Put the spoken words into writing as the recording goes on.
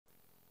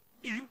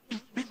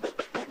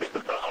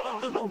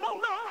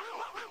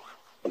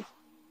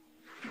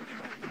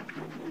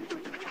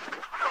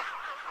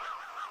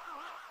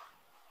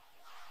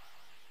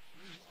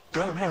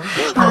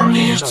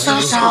雨さ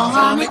ざ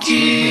わめ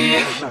き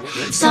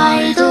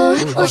再度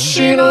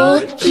星の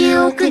記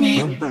憶に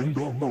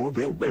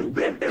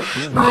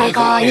願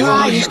い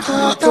は行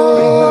く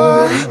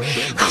と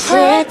数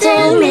えて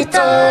み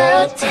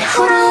たって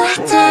震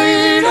え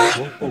ている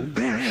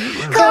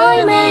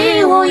解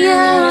明を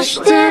許し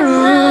て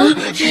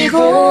る記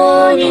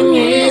号に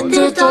似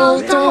てた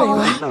歌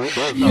を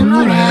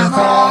夢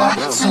が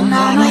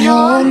砂の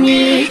よう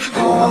に溢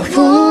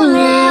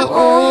れ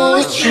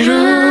落ち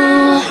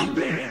る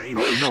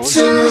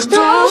ずっ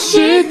と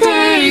し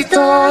てい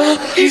た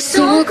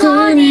密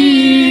か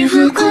に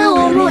深い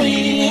思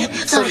い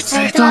そびつ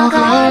いた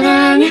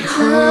柄に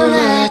触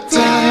れて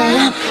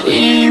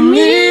意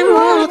味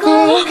もな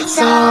く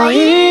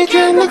際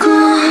限なく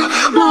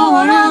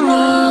回ら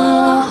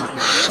ぬ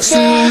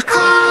世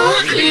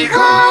界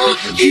が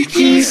引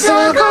き裂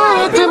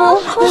かれても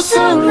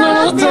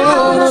幼手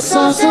離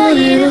さず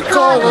いる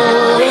か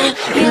ら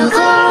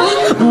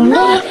歪ん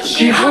だ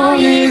支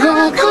配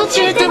が勝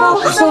ちても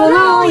そ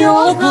の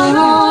よう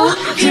な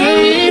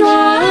平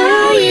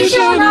和じ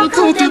ゃな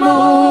くて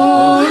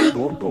も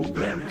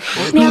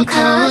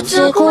脈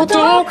つこと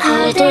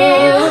書い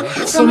て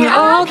積み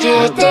上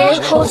げて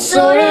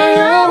恐れ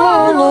る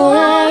もの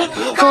へ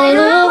帰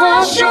る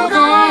場所が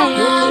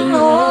ある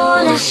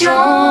のでしょ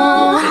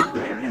う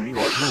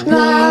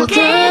投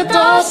げ出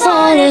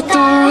され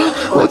た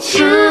宇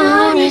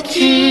宙に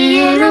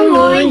消える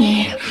前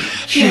に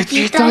引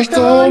きた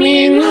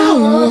瞳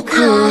の奥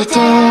で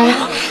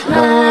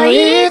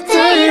泣い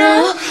ている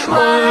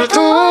笑っ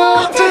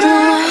てる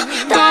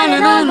誰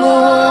な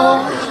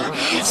の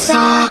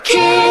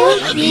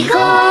叫び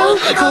が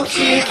か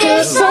き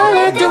消さ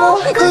れても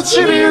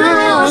唇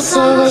を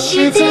探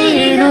し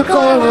ているか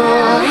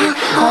ら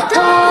答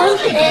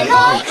え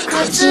が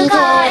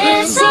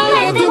覆さ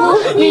れても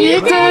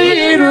似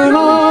ている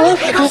の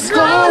数か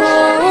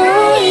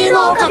らい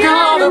のか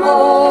かる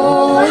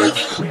も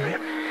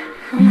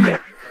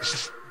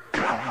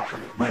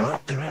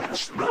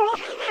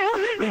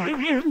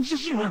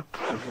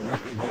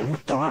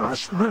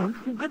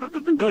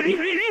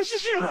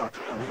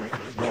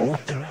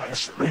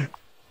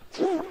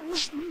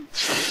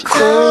こ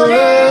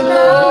れの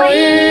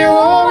意を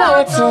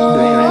まと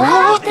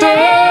って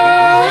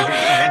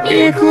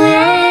いくへ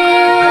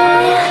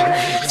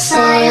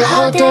最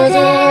果てで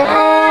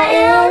会え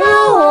る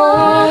を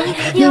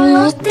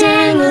言っ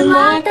てる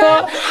ま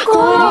たこ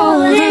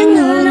の腕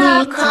の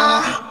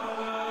中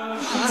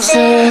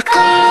世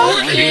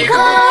界が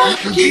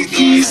引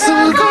き裂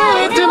か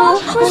れても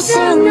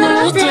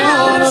幼手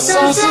離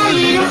さず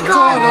いる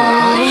か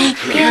ら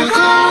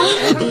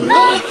歪んだ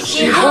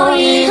支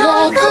配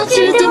が勝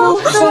ちても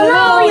そ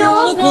の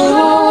よう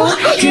な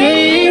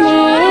平和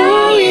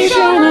じ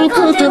ゃな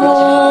くて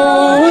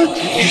も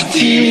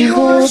息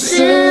を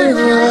す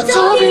る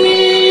たび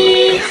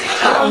に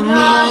あ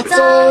な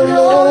たを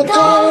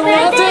求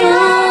めてる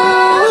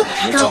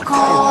ど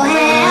こへ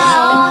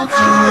上が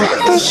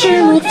った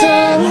瞬間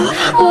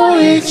も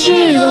う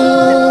一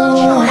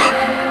度